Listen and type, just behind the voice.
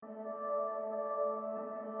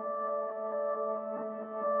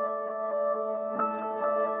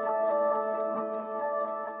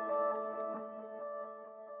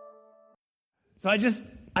So I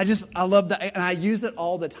love that, and I use it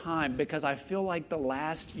all the time because I feel like the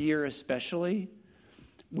last year especially,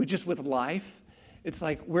 with life, it's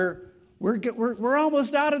like we're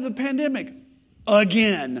almost out of the pandemic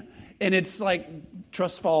again, and it's like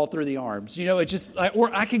trust fall through the arms. It's just like, or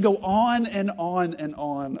I could go on and on and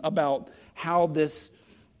on about how this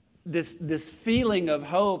feeling of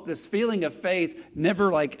hope, this feeling of faith,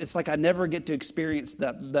 it's like I never get to experience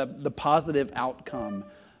the positive outcome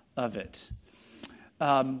of it.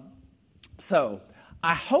 So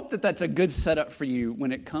I hope that that's a good setup for you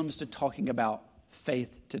when it comes to talking about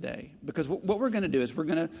faith today, because what we're going to do is we're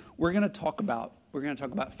going to talk about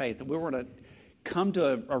faith, and we're going to come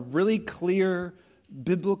to a really clear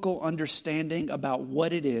biblical understanding about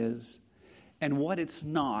what it is and what it's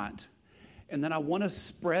not. And then I want to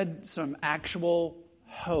spread some actual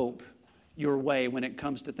hope your way when it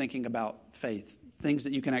comes to thinking about faith. Things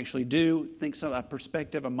that you can actually do, a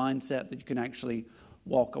perspective, a mindset that you can actually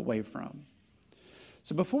walk away from.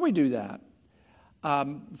 So before we do that,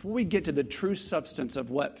 before we get to the true substance of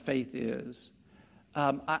what faith is,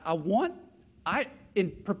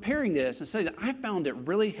 in preparing this and saying that, I found it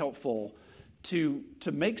really helpful to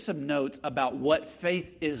make some notes about what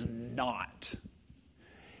faith is not.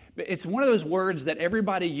 It's one of those words that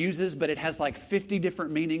everybody uses, but it has like 50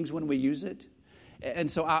 different meanings when we use it. And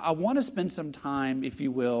so I want to spend some time, if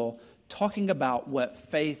you will, talking about what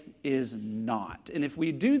faith is not. And if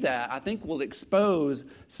we do that, I think we'll expose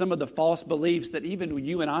some of the false beliefs that even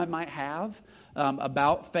you and I might have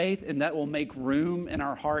about faith, and that will make room in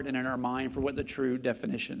our heart and in our mind for what the true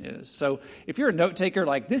definition is. So if you're a note taker,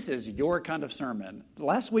 like, this is your kind of sermon.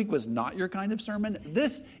 Last week was not your kind of sermon.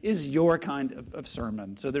 This is your kind of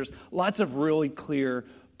sermon. So there's lots of really clear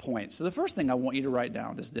points. So the first thing I want you to write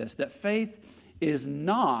down is this, that faith is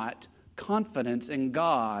not confidence in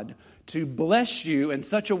God to bless you in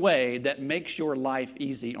such a way that makes your life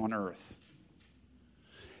easy on earth.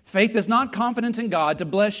 Faith is not confidence in God to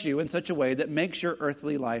bless you in such a way that makes your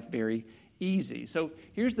earthly life very easy. So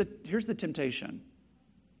here's the temptation.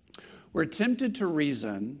 We're tempted to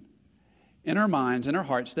reason in our minds, in our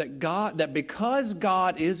hearts, that because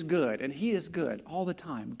God is good, and He is good all the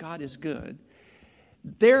time, God is good,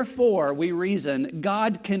 therefore, we reason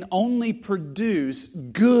God can only produce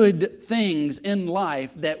good things in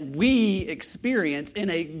life that we experience in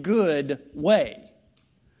a good way.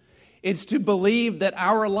 It's to believe that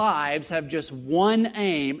our lives have just one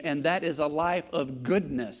aim, and that is a life of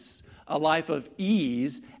goodness, a life of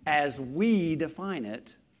ease as we define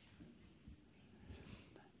it.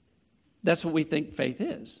 That's what we think faith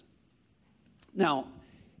is. Now,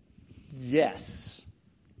 yes,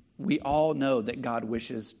 we all know that God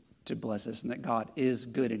wishes to bless us and that God is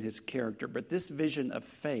good in His character. But this vision of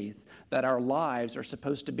faith, that our lives are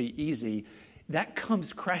supposed to be easy, that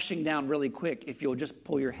comes crashing down really quick if you'll just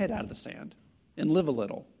pull your head out of the sand and live a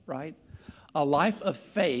little, right? A life of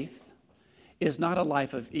faith is not a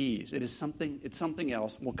life of ease. It's something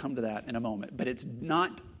else. We'll come to that in a moment. But it's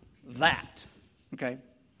not that, okay?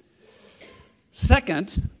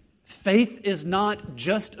 Second, faith is not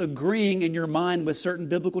just agreeing in your mind with certain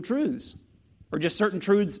biblical truths or just certain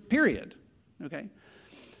truths, period. Okay?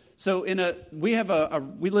 So we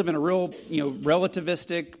live in a real,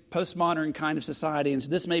 relativistic, postmodern kind of society, and so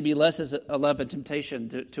this may be less as a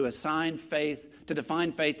temptation to assign faith, to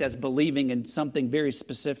define faith as believing in something very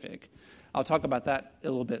specific. I'll talk about that a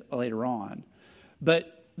little bit later on.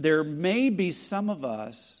 But there may be some of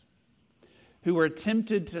us who are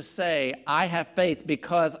tempted to say, I have faith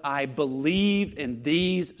because I believe in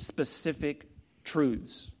these specific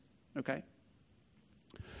truths. Okay?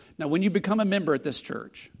 Now, when you become a member at this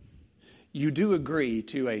church, you do agree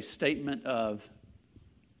to a statement of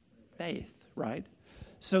faith, right?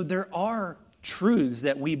 So there are truths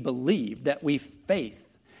that we believe, that we faith.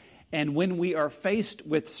 And when we are faced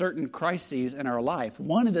with certain crises in our life,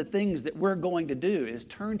 one of the things that we're going to do is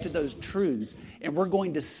turn to those truths, and we're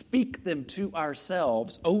going to speak them to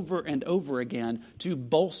ourselves over and over again to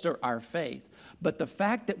bolster our faith. But the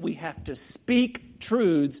fact that we have to speak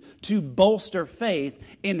truths to bolster faith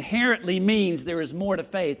inherently means there is more to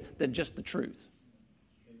faith than just the truth.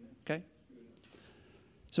 Okay?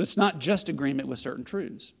 So it's not just agreement with certain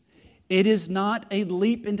truths. It is not a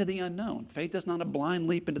leap into the unknown. Faith is not a blind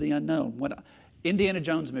leap into the unknown. Indiana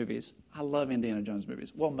Jones movies, I love Indiana Jones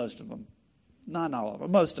movies. Well, most of them. Not all of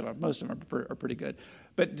them. Most of them are pretty good.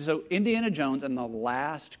 But so Indiana Jones and the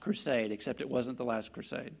Last Crusade, except it wasn't the Last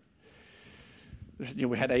Crusade.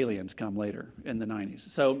 We had aliens come later in the 90s.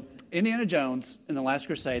 So Indiana Jones in The Last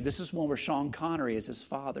Crusade, this is one where Sean Connery is his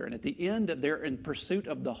father. And at the end, they're in pursuit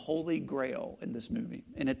of the Holy Grail in this movie.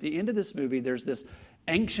 And at the end of this movie, there's this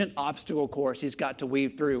ancient obstacle course he's got to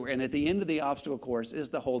weave through. And at the end of the obstacle course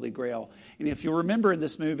is the Holy Grail. And if you remember in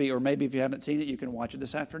this movie, or maybe if you haven't seen it, you can watch it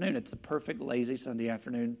this afternoon. It's the perfect lazy Sunday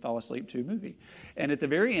afternoon fall asleep to movie. And at the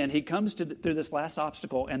very end, he comes through this last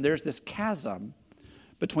obstacle, and there's this chasm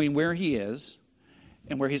between where he is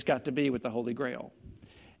and where he's got to be with the Holy Grail.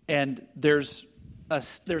 And there's a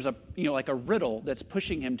like a riddle that's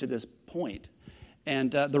pushing him to this point.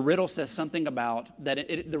 And the riddle says something about that.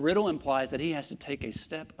 The riddle implies that he has to take a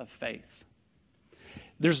step of faith.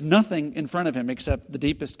 There's nothing in front of him except the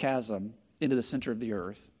deepest chasm into the center of the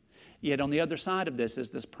earth. Yet on the other side of this is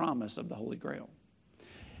this promise of the Holy Grail.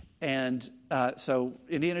 And so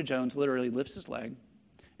Indiana Jones literally lifts his leg,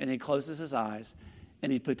 and he closes his eyes,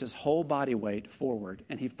 and he puts his whole body weight forward,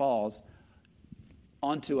 and he falls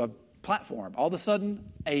onto a platform. All of a sudden,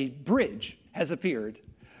 a bridge has appeared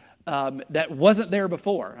that wasn't there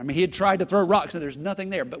before. I mean, he had tried to throw rocks, and there's nothing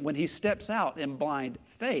there. But when he steps out in blind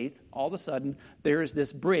faith, all of a sudden, there is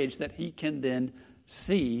this bridge that he can then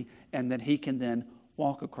see, and that he can then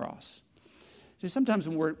walk across. See, sometimes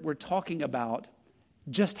when we're talking about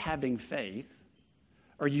just having faith,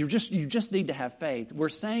 or you just need to have faith, we're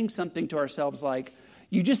saying something to ourselves like,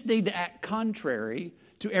 you just need to act contrary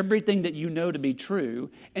to everything that you know to be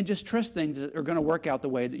true and just trust things that are going to work out the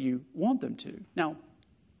way that you want them to. Now,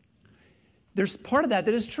 there's part of that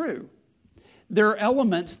is true. There are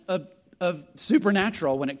elements of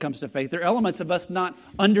supernatural when it comes to faith. There are elements of us not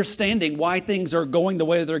understanding why things are going the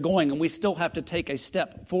way they're going, and we still have to take a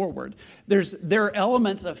step forward. There are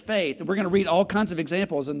elements of faith. We're going to read all kinds of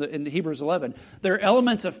examples in Hebrews 11. There are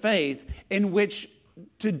elements of faith in which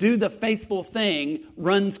to do the faithful thing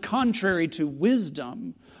runs contrary to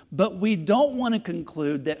wisdom, but we don't want to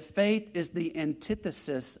conclude that faith is the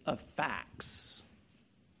antithesis of facts.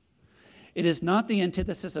 It is not the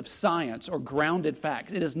antithesis of science or grounded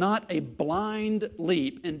facts. It is not a blind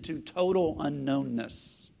leap into total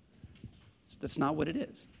unknownness. That's not what it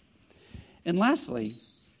is. And lastly,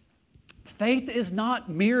 faith is not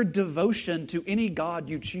mere devotion to any God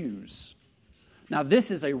you choose. Now,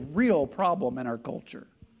 this is a real problem in our culture.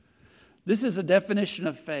 This is a definition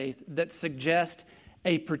of faith that suggests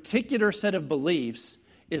a particular set of beliefs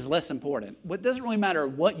is less important. It doesn't really matter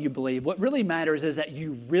what you believe. What really matters is that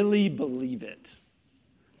you really believe it.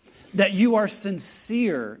 That you are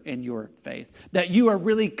sincere in your faith. That you are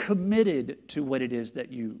really committed to what it is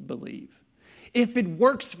that you believe. If it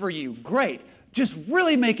works for you, great. Just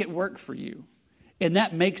really make it work for you. And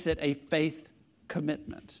that makes it a faith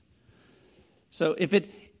commitment. So if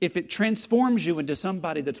it transforms you into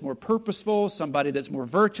somebody that's more purposeful, somebody that's more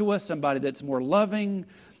virtuous, somebody that's more loving,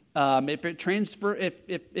 in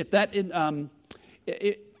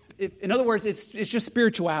other words, it's just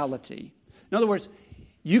spirituality. In other words,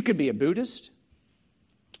 you could be a Buddhist,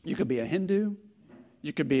 you could be a Hindu,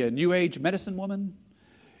 you could be a New Age medicine woman,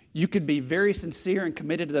 you could be very sincere and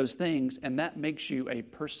committed to those things, and that makes you a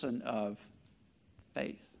person of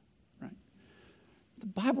faith. Right? The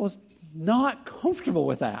Bible is not comfortable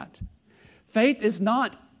with that. Faith is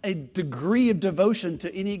not a degree of devotion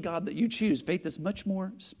to any God that you choose. Faith is much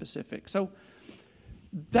more specific. So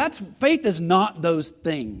faith is not those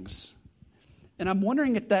things. And I'm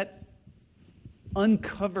wondering if that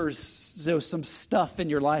uncovers some stuff in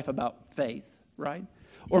your life about faith, right?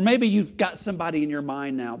 Or maybe you've got somebody in your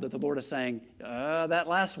mind now that the Lord is saying, that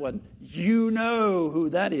last one, you know who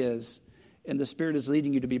that is. And the Spirit is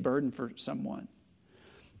leading you to be burdened for someone.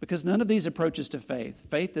 Because none of these approaches to faith.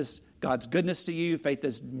 Faith is God's goodness to you. Faith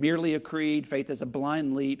is merely a creed. Faith is a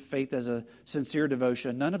blind leap. Faith is a sincere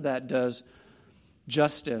devotion. None of that does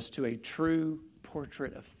justice to a true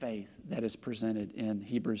portrait of faith that is presented in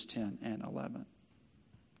Hebrews 10 and 11.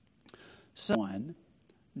 So,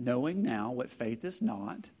 knowing now what faith is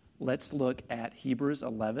not, let's look at Hebrews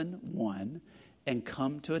 11:1 and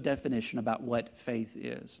come to a definition about what faith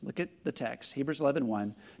is. Look at the text. Hebrews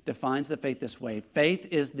 11:1 defines the faith this way. Faith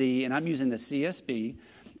is and I'm using the CSB,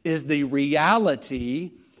 is the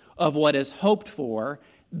reality of what is hoped for,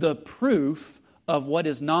 the proof of what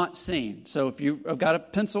is not seen. So if you've got a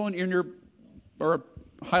pencil or a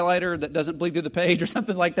highlighter that doesn't bleed through the page or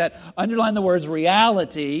something like that, underline the words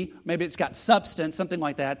reality, maybe it's got substance, something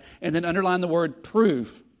like that, and then underline the word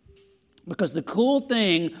proof. Because the cool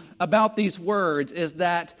thing about these words is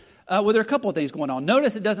that, there are a couple of things going on.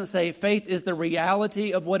 Notice it doesn't say faith is the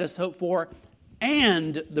reality of what is hoped for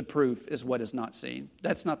and the proof is what is not seen.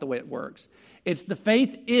 That's not the way it works. It's the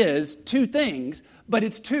faith is two things, but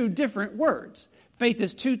it's two different words. faith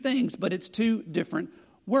is two things, but it's two different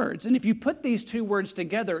words. And if you put these two words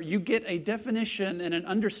together, you get a definition and an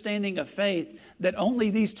understanding of faith that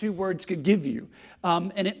only these two words could give you.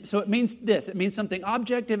 So it means this. It means something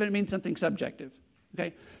objective and it means something subjective.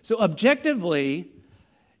 Okay? So objectively,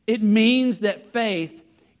 it means that faith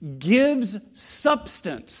gives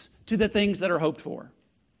substance to the things that are hoped for.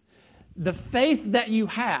 The faith that you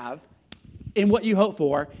have in what you hope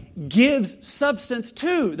for gives substance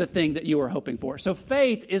to the thing that you are hoping for. So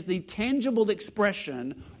faith is the tangible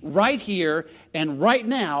expression right here and right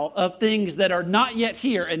now of things that are not yet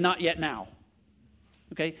here and not yet now.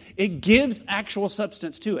 Okay? It gives actual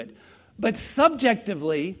substance to it. But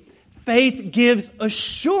subjectively, faith gives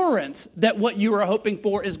assurance that what you are hoping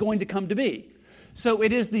for is going to come to be. So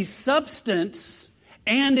it is the substance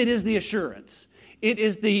and it is the assurance. It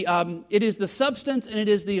is the substance and it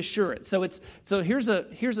is the assurance. So here's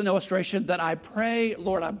an illustration that I pray,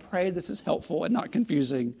 Lord, I pray this is helpful and not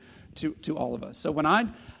confusing to all of us. So when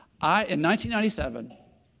in 1997,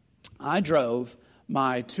 I drove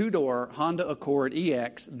my two-door Honda Accord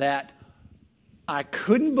EX that I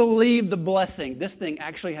couldn't believe the blessing. This thing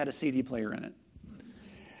actually had a CD player in it.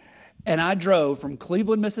 And I drove from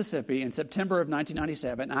Cleveland, Mississippi in September of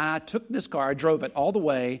 1997. And I took this car, I drove it all the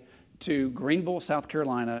way to Greenville, South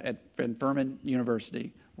Carolina at Furman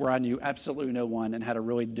University, where I knew absolutely no one and had a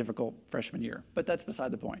really difficult freshman year. But that's beside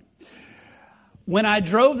the point. When I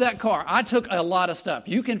drove that car, I took a lot of stuff.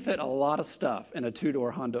 You can fit a lot of stuff in a two-door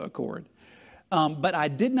Honda Accord. But I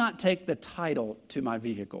did not take the title to my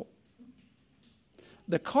vehicle.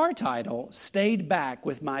 The car title stayed back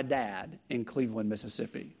with my dad in Cleveland,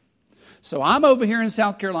 Mississippi. So I'm over here in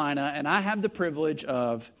South Carolina, and I have the privilege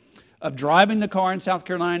of driving the car in South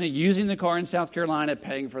Carolina, using the car in South Carolina,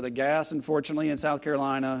 paying for the gas, unfortunately, in South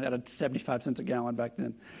Carolina at 75 cents a gallon back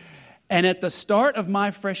then. And at the start of my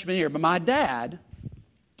freshman year, but my dad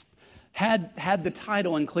had the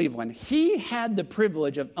title in Cleveland. He had the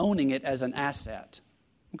privilege of owning it as an asset.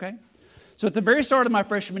 Okay? So at the very start of my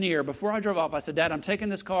freshman year, before I drove off, I said, Dad, I'm taking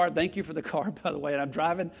this car. Thank you for the car, by the way. And I'm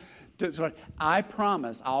driving. I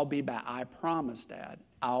promise I'll be back. I promise, Dad,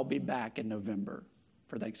 I'll be back in November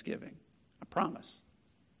for Thanksgiving. I promise.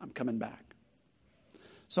 I'm coming back.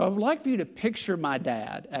 So I would like for you to picture my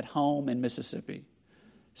dad at home in Mississippi,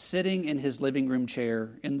 sitting in his living room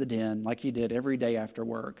chair in the den like he did every day after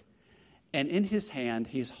work. And in his hand,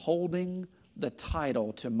 he's holding the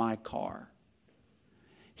title to my car.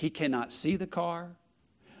 He cannot see the car.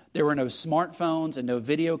 There were no smartphones and no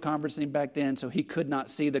video conferencing back then, so he could not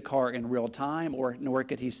see the car in real time, nor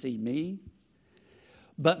could he see me.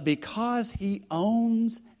 But because he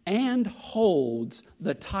owns and holds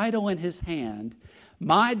the title in his hand,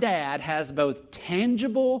 my dad has both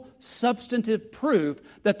tangible, substantive proof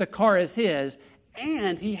that the car is his,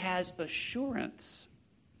 and he has assurance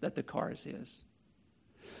that the car is his.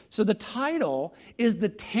 So the title is the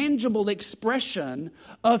tangible expression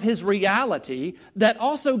of his reality that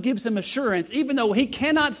also gives him assurance, even though he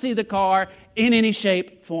cannot see the car in any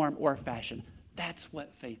shape, form, or fashion. That's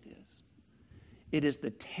what faith is. It is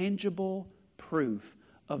the tangible proof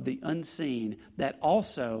of the unseen that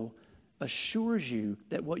also assures you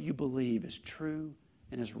that what you believe is true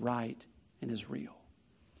and is right and is real.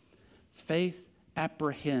 Faith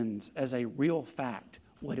apprehends as a real fact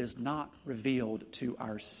what is not revealed to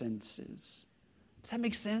our senses. Does that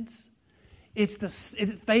make sense?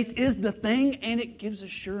 Faith is the thing, and it gives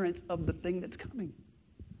assurance of the thing that's coming.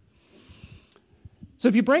 So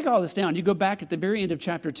if you break all this down, you go back at the very end of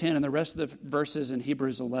chapter 10 and the rest of the verses in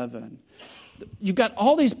Hebrews 11. You've got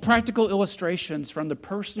all these practical illustrations from the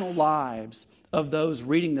personal lives of those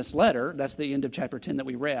reading this letter. That's the end of chapter 10 that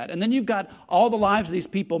we read. And then you've got all the lives of these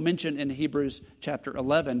people mentioned in Hebrews chapter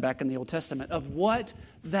 11 back in the Old Testament of what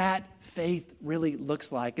that faith really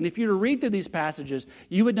looks like. And if you were to read through these passages,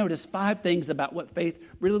 you would notice 5 things about what faith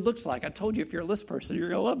really looks like. I told you if you're a list person, you're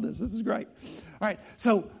going to love this. This is great. All right,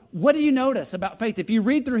 so what do you notice about faith? If you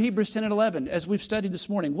read through Hebrews 10 and 11, as we've studied this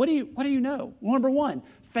morning, what do you know? Well, number 1,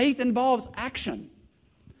 faith involves action.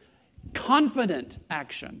 Confident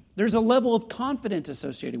action. There's a level of confidence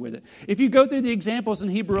associated with it. If you go through the examples in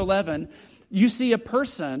Hebrews 11, you see a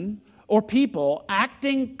person or people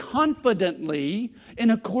acting confidently in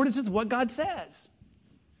accordance with what God says.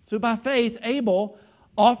 So by faith, Abel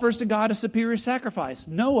offers to God a superior sacrifice.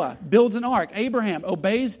 Noah builds an ark. Abraham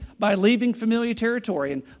obeys by leaving familiar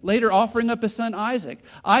territory and later offering up his son Isaac.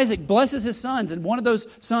 Isaac blesses his sons, and one of those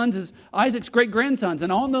sons is Isaac's great-grandsons,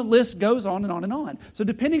 and on the list goes on and on and on. So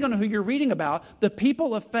depending on who you're reading about, the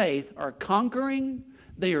people of faith are conquering,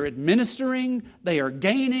 they are administering, they are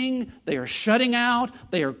gaining, they are shutting out,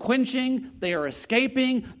 they are quenching, they are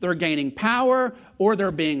escaping, they're gaining power, or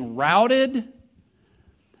they're being routed.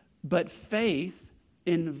 But faith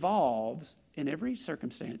involves, in every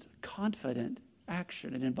circumstance, confident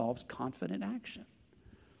action. It involves confident action.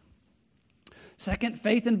 Second,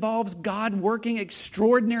 faith involves God working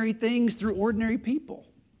extraordinary things through ordinary people.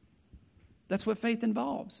 That's what faith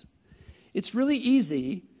involves. It's really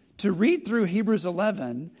easy to read through Hebrews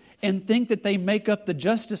 11 and think that they make up the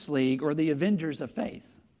Justice League or the Avengers of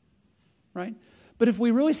faith, right? But if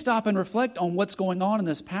we really stop and reflect on what's going on in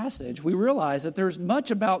this passage, we realize that there's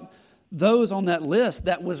much about those on that list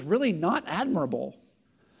that was really not admirable.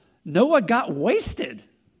 Noah got wasted.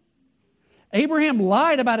 Abraham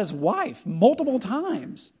lied about his wife multiple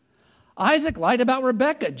times. Isaac lied about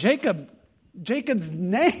Rebekah. Jacob's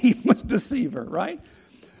name was deceiver, right?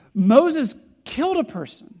 Moses killed a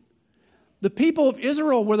person. The people of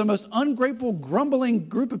Israel were the most ungrateful, grumbling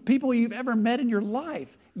group of people you've ever met in your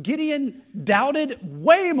life. Gideon doubted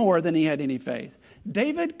way more than he had any faith.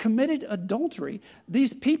 David committed adultery.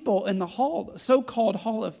 These people in the so-called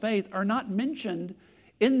hall of faith are not mentioned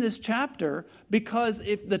in this chapter because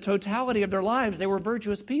if the totality of their lives, they were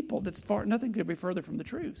virtuous people. Nothing could be further from the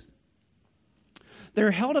truth. They're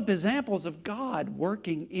held up examples of God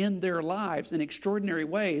working in their lives in extraordinary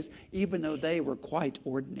ways, even though they were quite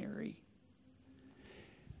ordinary.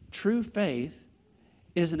 True faith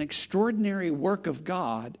is an extraordinary work of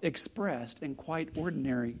God expressed in quite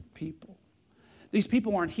ordinary people. These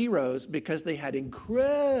people aren't heroes because they had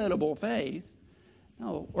incredible faith,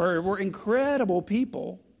 no, or were incredible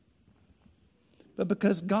people, but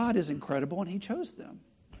because God is incredible and He chose them.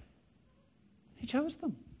 He chose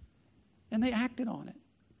them, and they acted on it,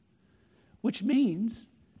 which means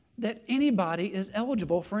that anybody is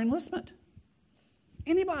eligible for enlistment.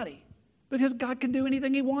 Anybody. Because God can do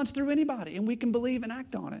anything He wants through anybody, and we can believe and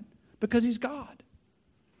act on it because He's God.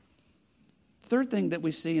 Third thing that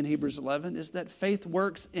we see in Hebrews 11 is that faith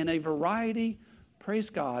works in a variety, praise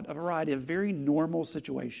God, a variety of very normal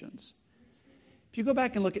situations. If you go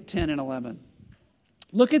back and look at 10 and 11,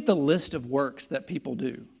 look at the list of works that people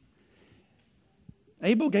do.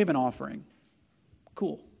 Abel gave an offering.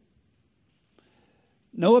 Cool.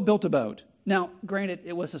 Noah built a boat. Now, granted,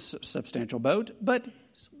 it was a substantial boat, but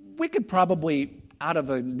we could probably, out of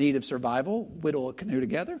a need of survival, whittle a canoe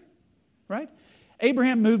together, right?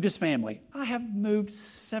 Abraham moved his family. I have moved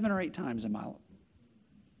 7 or 8 times in my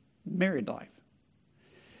married life.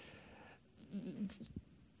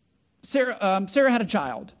 Sarah had a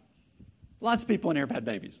child. Lots of people in here have had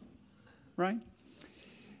babies, right?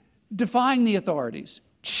 Defying the authorities,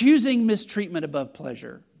 choosing mistreatment above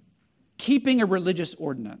pleasure, keeping a religious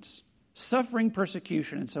ordinance, suffering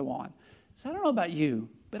persecution, and so on. So I don't know about you,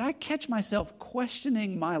 but I catch myself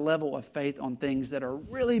questioning my level of faith on things that are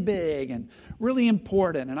really big and really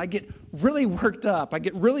important. And I get really worked up. I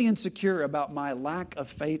get really insecure about my lack of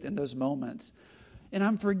faith in those moments. And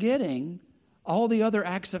I'm forgetting all the other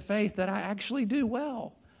acts of faith that I actually do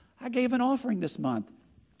well. I gave an offering this month,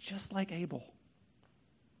 just like Abel.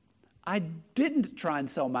 I didn't try and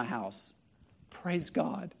sell my house. Praise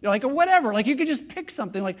God. Or whatever. You could just pick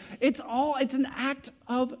something. It's an act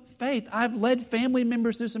of faith. I've led family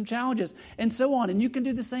members through some challenges and so on. And you can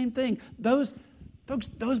do the same thing. Those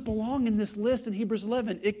belong in this list in Hebrews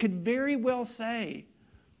 11. It could very well say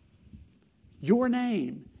your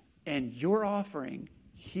name and your offering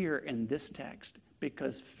here in this text,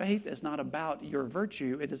 because faith is not about your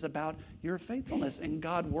virtue. It is about your faithfulness and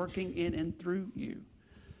God working in and through you.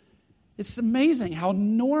 It's amazing how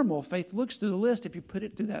normal faith looks through the list if you put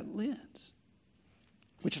it through that lens.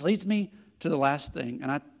 Which leads me to the last thing,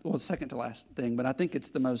 second to last thing, but I think it's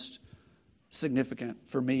the most significant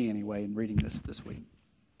for me anyway in reading this week.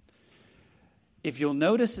 If you'll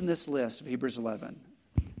notice in this list of Hebrews 11,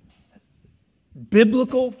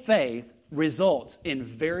 biblical faith results in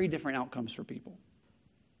very different outcomes for people.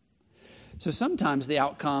 So sometimes the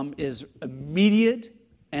outcome is immediate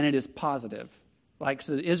and it is positive.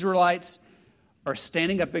 So the Israelites are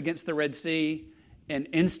standing up against the Red Sea, and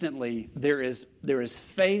instantly there is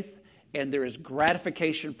faith and there is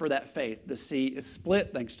gratification for that faith. The sea is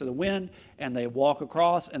split thanks to the wind, and they walk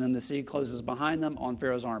across, and then the sea closes behind them on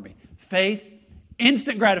Pharaoh's army. Faith,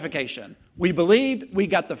 instant gratification. We believed, we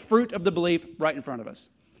got the fruit of the belief right in front of us.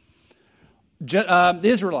 The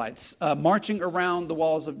Israelites marching around the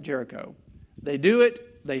walls of Jericho. They do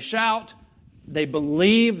it, they shout, they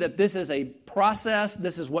believe that this is a process.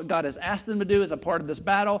 This is what God has asked them to do as a part of this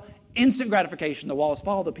battle. Instant gratification. The walls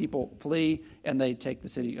fall, the people flee, and they take the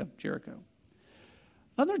city of Jericho.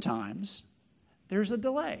 Other times, there's a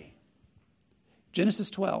delay.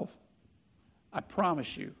 Genesis 12. I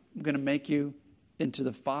promise you, I'm going to make you into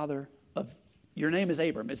the father of Your name is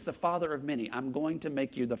Abram. It's the father of many. I'm going to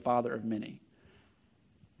make you the father of many.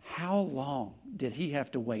 How long did he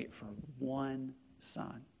have to wait for one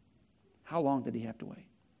son? How long did he have to wait?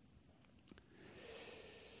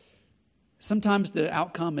 Sometimes the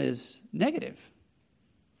outcome is negative.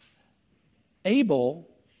 Abel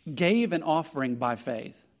gave an offering by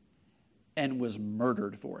faith and was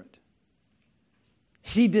murdered for it.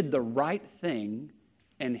 He did the right thing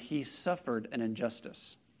and he suffered an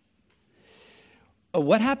injustice.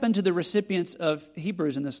 What happened to the recipients of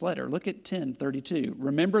Hebrews in this letter? Look at 10:32.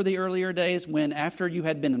 Remember the earlier days when, after you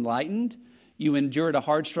had been enlightened, you endured a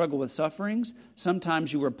hard struggle with sufferings.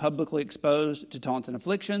 Sometimes you were publicly exposed to taunts and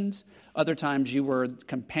afflictions. Other times you were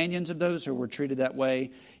companions of those who were treated that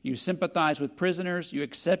way. You sympathized with prisoners. You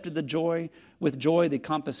accepted with joy the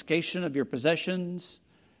confiscation of your possessions.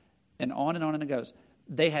 And on and it goes.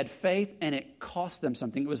 They had faith and it cost them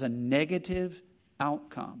something. It was a negative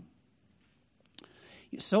outcome.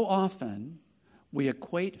 So often we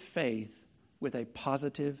equate faith with a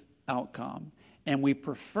positive outcome. And we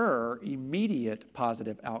prefer immediate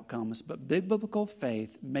positive outcomes, but biblical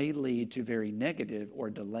faith may lead to very negative or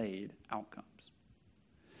delayed outcomes.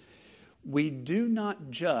 We do not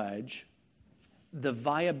judge the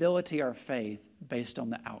viability of our faith based on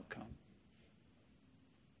the outcome.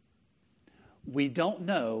 We don't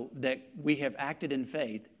know that we have acted in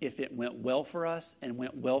faith if it went well for us and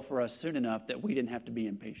went well for us soon enough that we didn't have to be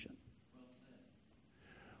impatient.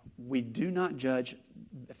 We do not judge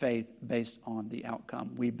faith based on the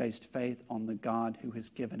outcome. We based faith on the God who has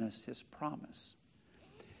given us his promise.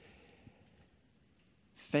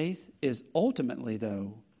 Faith is ultimately,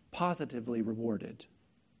 though, positively rewarded.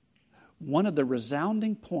 One of the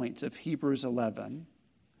resounding points of Hebrews 11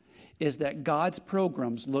 is that God's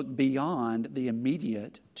programs look beyond the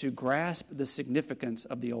immediate to grasp the significance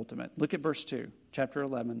of the ultimate. Look at verse 2, chapter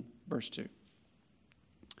 11, verse 2.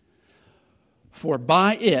 For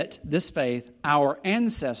by it, this faith, our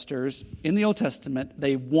ancestors in the Old Testament,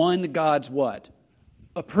 they won God's what?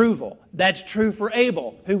 Approval. That's true for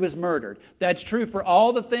Abel, who was murdered. That's true for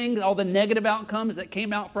all the things, all the negative outcomes that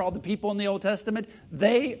came out for all the people in the Old Testament.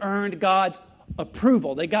 They earned God's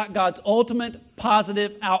approval. They got God's ultimate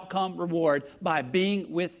positive outcome reward by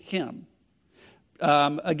being with him.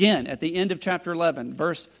 Again, at the end of chapter 11,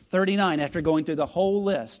 verse 39, after going through the whole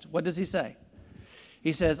list, what does he say?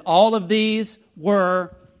 He says, all of these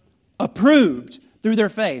were approved through their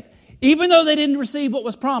faith, even though they didn't receive what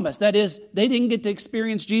was promised. That is, they didn't get to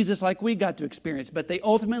experience Jesus like we got to experience, but they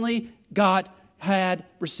ultimately had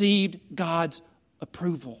received God's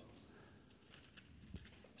approval.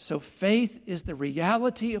 So faith is the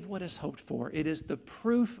reality of what is hoped for. It is the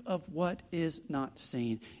proof of what is not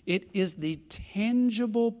seen. It is the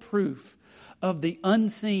tangible proof of the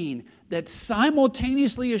unseen that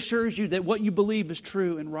simultaneously assures you that what you believe is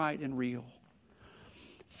true and right and real.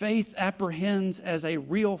 Faith apprehends as a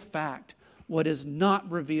real fact what is not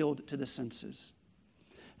revealed to the senses.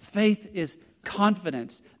 Faith is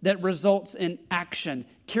confidence that results in action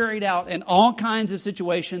carried out in all kinds of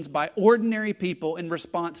situations by ordinary people in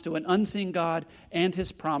response to an unseen God and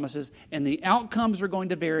his promises. And the outcomes are going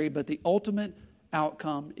to vary, but the ultimate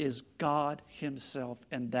outcome is God himself,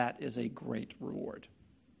 and that is a great reward.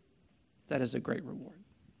 That is a great reward.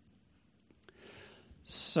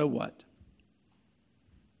 So what?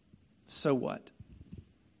 So what?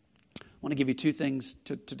 I want to give you two things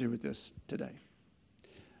to do with this today.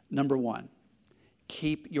 Number one,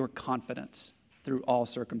 keep your confidence through all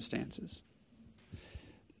circumstances.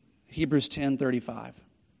 Hebrews 10:35.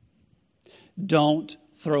 Don't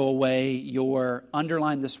throw away your,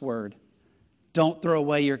 underline this word, don't throw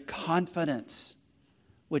away your confidence,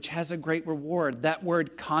 which has a great reward. That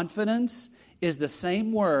word confidence is the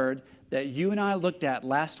same word that you and I looked at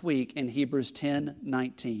last week in Hebrews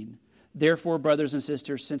 10:19. Therefore, brothers and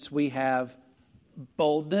sisters, since we have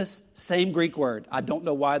boldness, same Greek word. I don't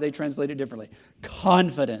know why they translate it differently.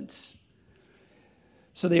 Confidence.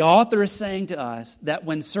 So the author is saying to us that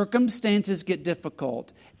when circumstances get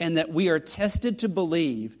difficult and that we are tested to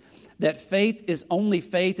believe that faith is only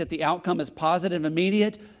faith, that the outcome is positive and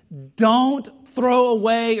immediate, don't throw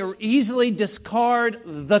away or easily discard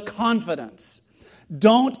the confidence.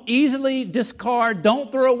 Don't easily discard,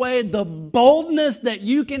 don't throw away the boldness that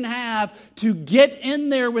you can have to get in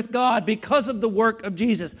there with God because of the work of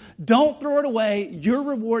Jesus. Don't throw it away. Your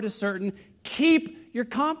reward is certain. Keep your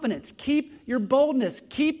confidence. Keep your boldness.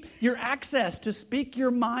 Keep your access to speak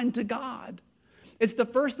your mind to God. It's the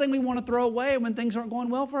first thing we want to throw away when things aren't going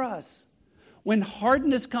well for us. When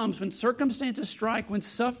hardness comes, when circumstances strike, when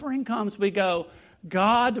suffering comes, we go,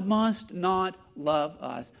 God must not love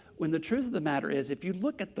us. When the truth of the matter is, if you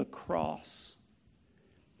look at the cross,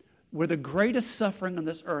 where the greatest suffering on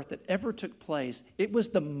this earth that ever took place, it was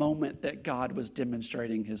the moment that God was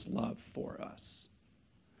demonstrating his love for us.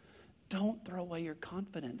 Don't throw away your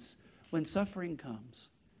confidence when suffering comes.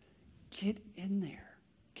 Get in there.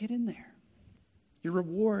 Get in there. Your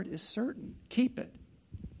reward is certain. Keep it.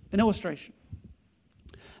 An illustration.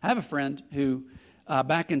 I have a friend who,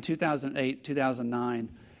 back in 2008, 2009,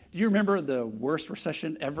 do you remember the worst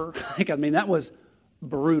recession ever? That was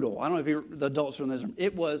brutal. I don't know if the adults are in this room.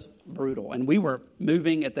 It was brutal. And we were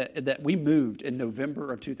moving we moved in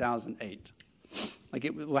November of 2008.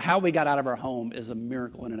 How we got out of our home is a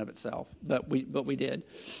miracle in and of itself, but we did.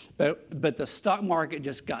 But the stock market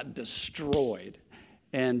just got destroyed,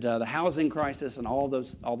 and the housing crisis and all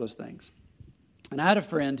those things. And I had a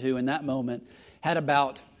friend who, in that moment, had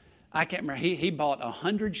about, I can't remember, he bought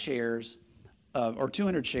 100 shares or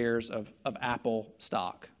 200 shares of Apple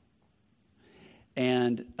stock.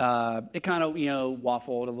 And it kind of,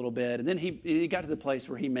 waffled a little bit. And then he got to the place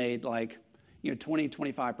where he made 20,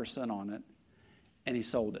 25% on it. And he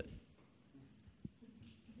sold it.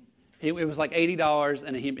 It was like $80,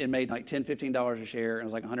 and it made like $10, $15 a share. And it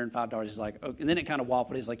was like $105. He's like, okay. And then it kind of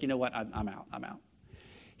waffled. He's like, you know what? I'm out.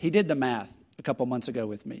 He did the math a couple months ago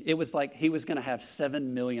with me. It was like he was going to have $7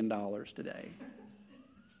 million today.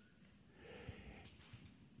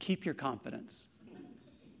 Keep your confidence.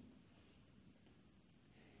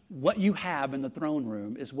 What you have in the throne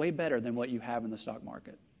room is way better than what you have in the stock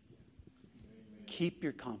market. Keep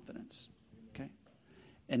your confidence. Okay?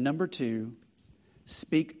 And number 2,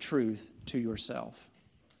 speak truth to yourself.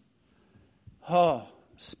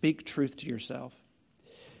 Speak truth to yourself.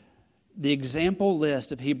 The example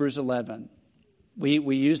list of Hebrews 11,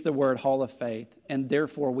 we use the word Hall of Faith, and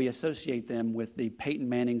therefore we associate them with the Peyton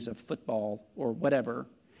Mannings of football or whatever,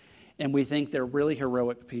 and we think they're really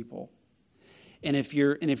heroic people. And if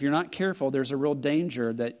you're not careful, there's a real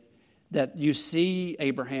danger that you see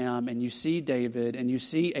Abraham and you see David and you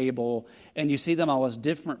see Abel and you see them all as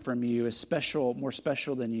different from you, as special, more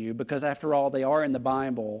special than you, because after all, they are in the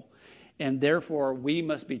Bible, and therefore we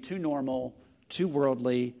must be too normal, too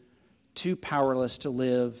worldly, too powerless to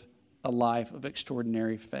live a life of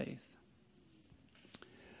extraordinary faith.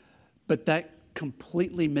 But that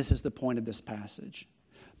completely misses the point of this passage.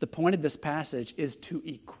 The point of this passage is to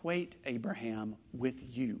equate Abraham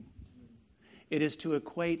with you. It is to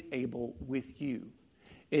equate Abel with you.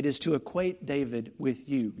 It is to equate David with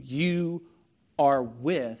you. You are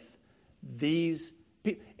with these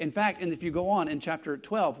people. In fact, and if you go on in chapter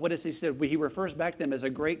 12, what does he say? He refers back to them as a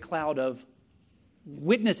great cloud of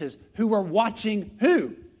witnesses who are watching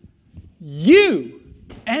who? You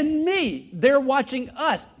and me. They're watching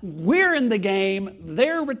us. We're in the game.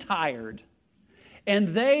 They're retired.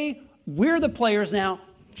 And we're the players now,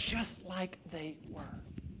 just like they were.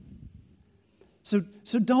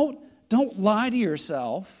 So don't lie to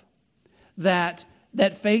yourself that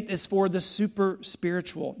faith is for the super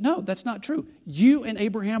spiritual. No, that's not true. You and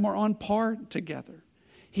Abraham are on par together.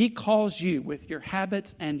 He calls you with your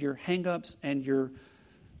habits and your hang-ups and your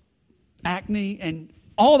acne and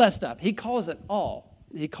all that stuff. He calls it all.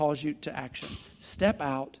 He calls you to action. Step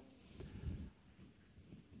out.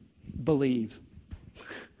 Believe.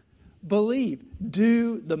 Believe.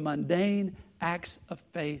 Do the mundane acts of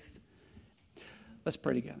faith. Let's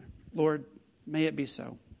pray together. Lord, may it be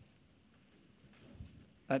so.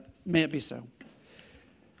 May it be so.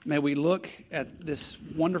 May we look at this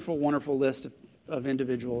wonderful, wonderful list of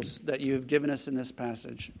individuals that you have given us in this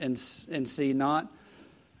passage and see not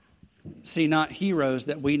heroes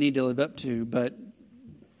that we need to live up to, but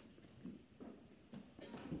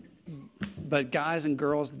guys and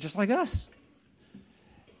girls just like us.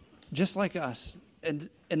 Just like us. And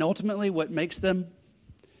ultimately what makes them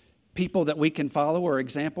people that we can follow or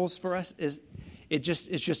examples for us is it's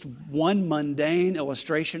just one mundane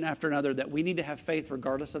illustration after another that we need to have faith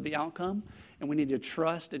regardless of the outcome, and we need to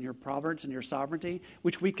trust in your providence and your sovereignty,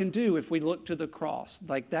 which we can do if we look to the cross.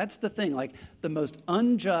 That's the thing, the most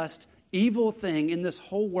unjust, evil thing in this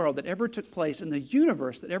whole world that ever took place, in the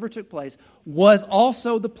universe that ever took place, was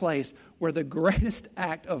also the place where the greatest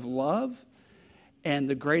act of love and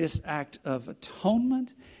the greatest act of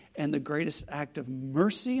atonement and the greatest act of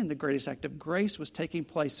mercy and the greatest act of grace was taking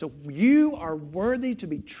place. So you are worthy to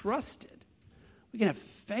be trusted. We can have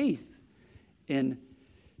faith in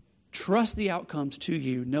trust the outcomes to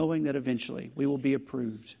you, knowing that eventually we will be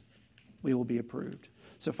approved. We will be approved.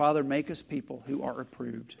 So Father, make us people who are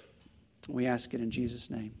approved. We ask it in Jesus'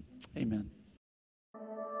 name. Amen.